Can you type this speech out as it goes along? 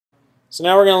So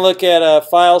now we're going to look at a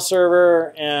file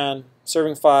server and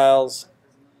serving files.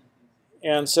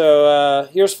 And so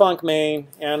here's func main,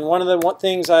 and one of the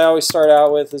things I always start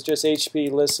out with is just HTTP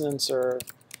listen and serve.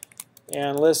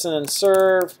 And listen and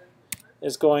serve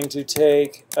is going to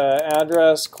take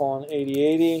address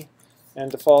 :8080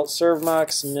 and default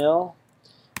servmux nil.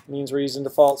 Means we're using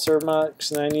default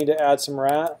servmux, and I need to add some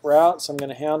routes. I'm going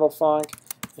to handle func,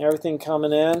 and everything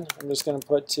coming in I'm just going to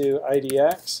put to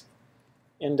IDX.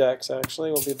 Index actually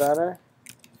will be better,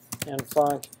 and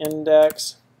func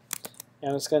index,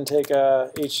 and it's going to take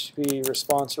a HTTP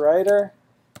response writer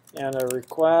and a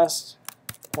request,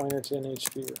 pointer to an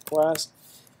HTTP request,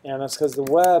 and that's because the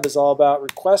web is all about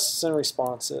requests and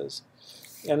responses.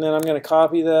 And then I'm going to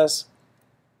copy this,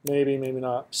 maybe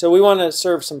not. So we want to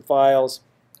serve some files.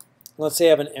 Let's say I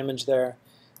have an image there,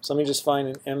 so let me just find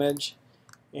an image,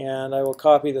 and I will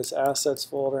copy this assets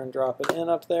folder and drop it in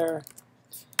up there.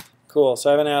 Cool, so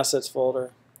I have an assets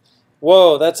folder.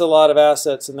 Whoa, that's a lot of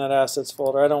assets in that assets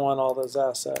folder. I don't want all those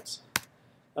assets.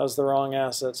 That was the wrong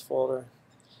assets folder.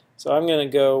 So I'm going to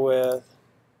go with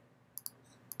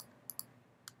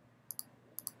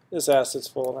this assets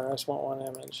folder. I just want one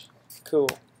image. Cool.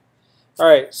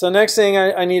 Alright, so next thing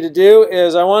I need to do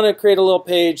is I want to create a little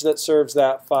page that serves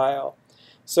that file.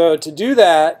 So to do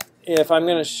that, if I'm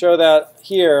going to show that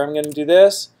here, I'm going to do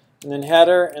this, and then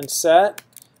header and set,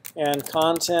 and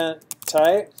content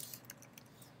type,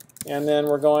 and then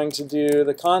we're going to do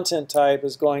the content type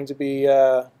is going to be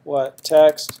what,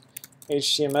 text,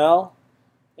 HTML,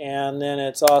 and then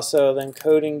it's also then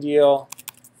coding deal,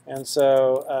 and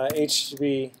so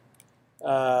HTTP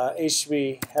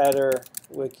header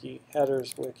wiki,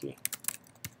 headers wiki,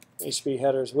 HTTP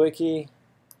headers wiki,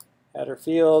 header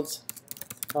fields,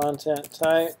 content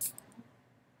type.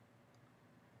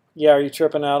 Yeah, are you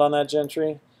tripping out on that,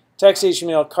 Gentry? Text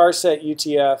HTML charset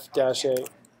UTF-8.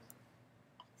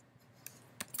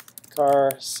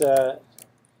 Charset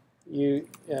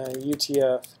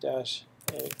UTF-8. Did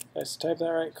I type that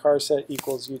right? Charset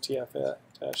equals UTF-8.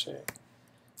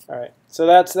 Alright, so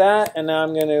that's that, and now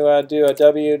I'm going to do a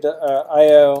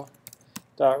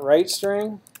io.write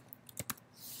string,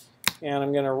 and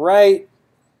I'm going to write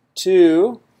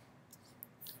to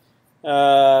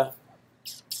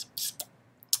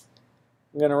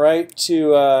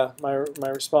my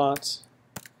response,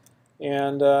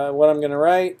 and what I'm going to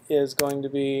write is going to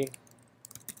be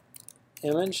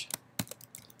image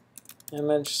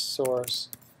source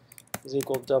is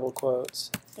equal to double quotes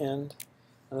end,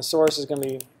 and the source is going to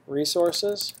be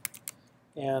resources,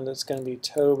 and it's going to be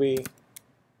toby.jpg.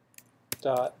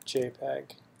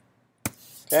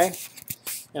 Okay,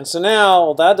 and so now,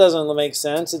 well, that doesn't make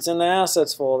sense. It's in the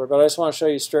assets folder, but I just want to show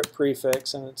you strip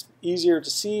prefix, and it's easier to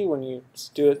see when you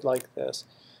do it like this.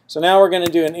 So now we're going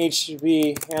to do an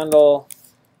HTTP handle,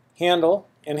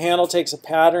 and handle takes a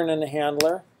pattern and a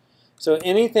handler. So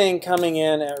anything coming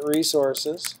in at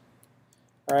resources,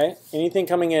 right? Anything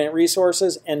coming in at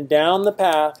resources and down the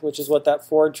path, which is what that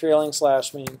forward trailing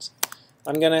slash means,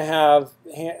 I'm going to have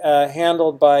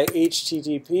handled by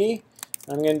HTTP.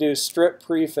 I'm going to do strip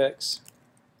prefix.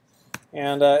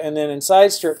 And then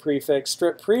inside strip prefix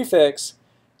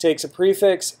takes a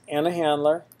prefix and a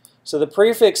handler. So the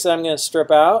prefix that I'm going to strip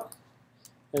out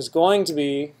is going to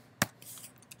be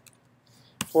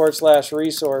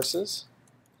 /resources.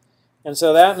 And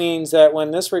so that means that when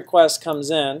this request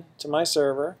comes in to my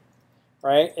server,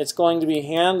 right, it's going to be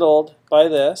handled by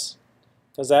this,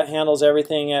 because that handles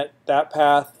everything at that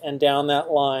path and down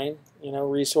that line, you know,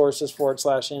 resources /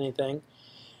 anything.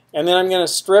 And then I'm going to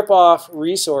strip off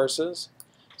resources.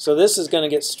 So this is going to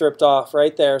get stripped off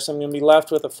right there. So I'm going to be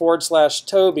left with a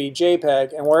 /toby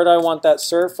JPEG. And where do I want that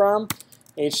served from?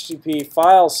 HTTP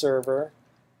file server.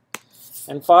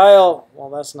 And file, well,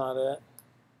 that's not it.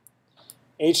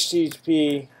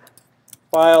 HTTP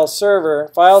file server.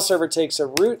 File server takes a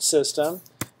root system.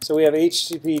 So we have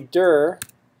HTTP dir,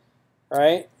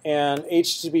 right? And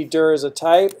HTTP dir is a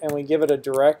type, and we give it a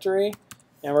directory.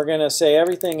 And we're going to say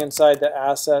everything inside the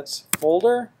assets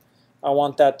folder. I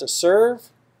want that to serve.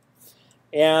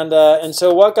 And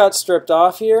so what got stripped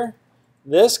off here?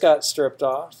 This got stripped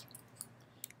off.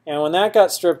 And when that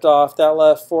got stripped off, that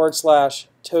left /toby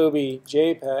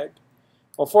JPEG.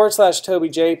 Well, /toby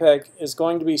JPEG is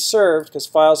going to be served because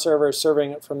file server is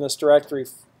serving it from this directory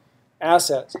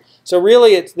assets. So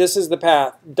really, this is the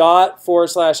path,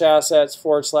 ./assets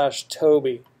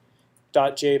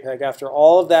 /toby.jpg after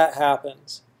all of that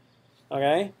happens.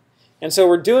 Okay? And so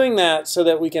we're doing that so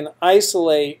that we can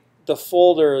isolate the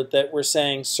folder that we're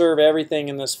saying serve everything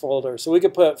in this folder. So we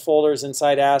could put folders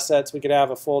inside assets. We could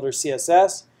have a folder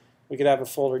CSS. We could have a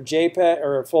folder JPEG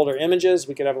or a folder images.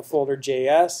 We could have a folder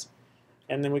JS.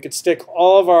 And then we could stick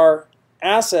all of our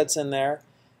assets in there.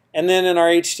 And then in our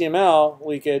HTML,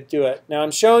 we could do it. Now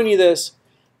I'm showing you this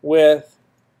with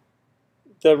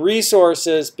the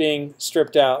resources being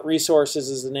stripped out. Resources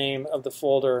is the name of the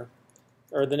folder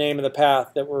or the name of the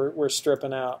path that we're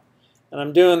stripping out. And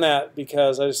I'm doing that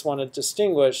because I just want to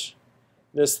distinguish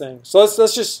this thing. So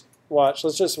let's just watch.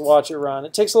 Let's just watch it run.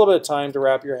 It takes a little bit of time to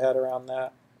wrap your head around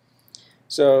that.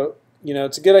 So, you know,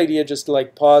 it's a good idea just to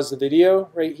like pause the video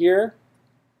right here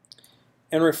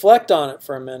and reflect on it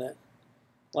for a minute.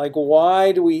 Like,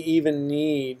 why do we even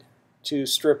need to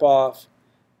strip off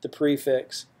the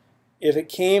prefix? If it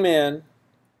came in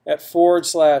at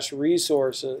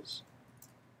 /resources,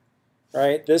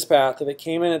 right, this path, if it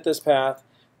came in at this path,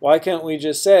 why can't we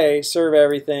just say serve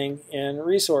everything in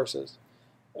resources?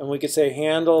 And we could say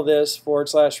handle this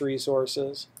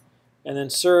 /resources and then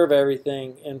serve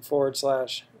everything in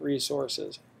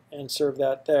 /resources and serve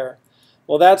that there.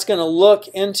 Well, that's going to look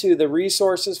into the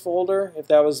resources folder, if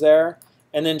that was there,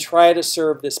 and then try to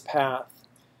serve this path,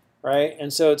 right?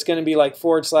 And so it's going to be like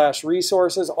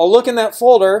 /resources. I'll look in that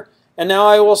folder, and now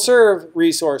I will serve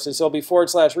resources. So it'll be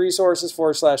 /resources,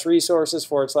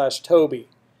 /resources, /Toby.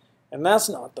 And that's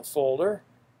not the folder,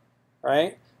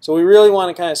 right? So we really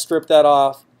want to kind of strip that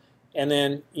off and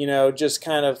then, you know, just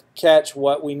kind of catch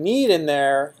what we need in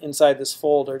there inside this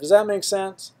folder. Does that make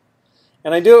sense?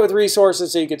 And I do it with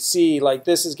resources so you could see, like,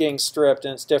 this is getting stripped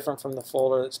and it's different from the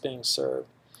folder that's being served.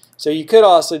 So you could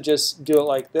also just do it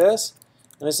like this.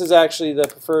 And this is actually the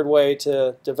preferred way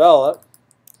to develop,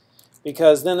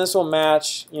 because then this will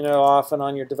match, you know, often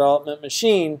on your development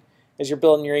machine as you're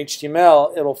building your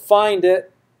HTML. It'll find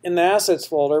it in the assets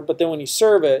folder, but then when you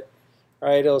serve it,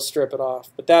 right, it'll strip it off.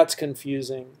 But that's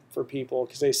confusing for people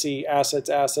because they see assets,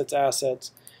 assets,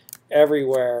 assets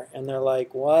everywhere, and they're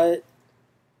like, what?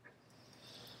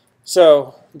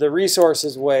 So the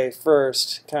resources way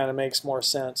first kind of makes more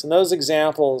sense. And those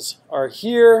examples are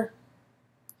here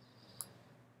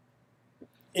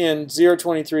in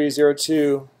 023,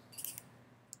 02,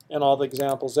 and all the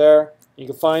examples there. You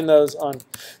can find those on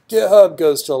GitHub,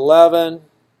 goes to 11.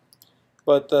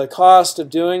 But the cost of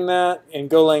doing that in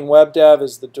Golang Web Dev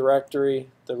is the directory,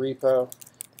 the repo.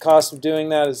 The cost of doing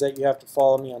that is that you have to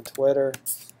follow me on Twitter.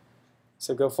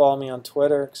 So go follow me on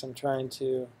Twitter because I'm trying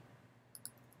to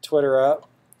Twitter up.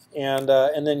 And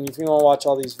then if you want to watch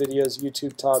all these videos,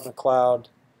 YouTube Todd McLeod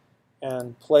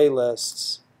and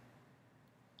playlists.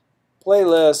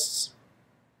 Playlists,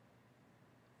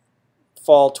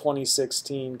 Fall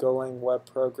 2016 Golang Web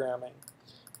Programming.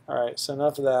 All right, so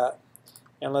enough of that.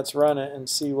 And let's run it and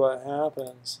see what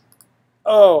happens.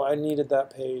 Oh, I needed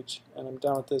that page. And I'm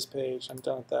done with this page. I'm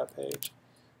done with that page.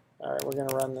 All right, we're going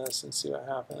to run this and see what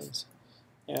happens.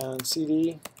 And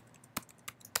CD.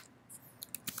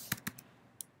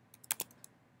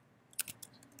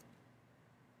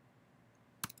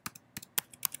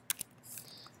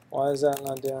 Why is that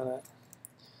not doing it?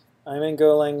 I'm in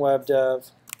Golang Web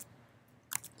Dev.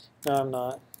 No, I'm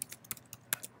not.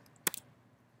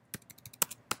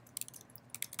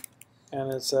 And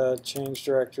it's change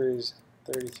directories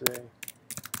 33.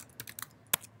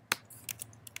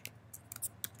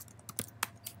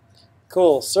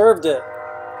 Cool, served it.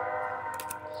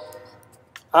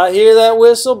 I hear that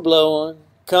whistle blowing,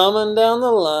 coming down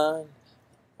the line.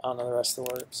 I don't know the rest of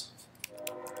the words.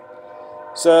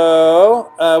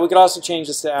 So we could also change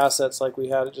this to assets like we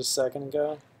had it just a second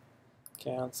ago.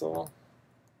 Cancel.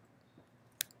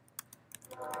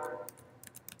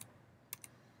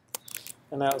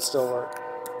 And that would still work.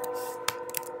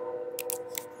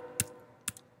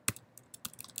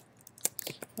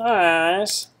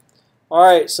 Nice.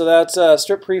 Alright, so that's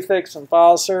strip prefix and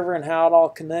file server and how it all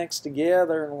connects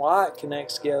together and why it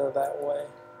connects together that way.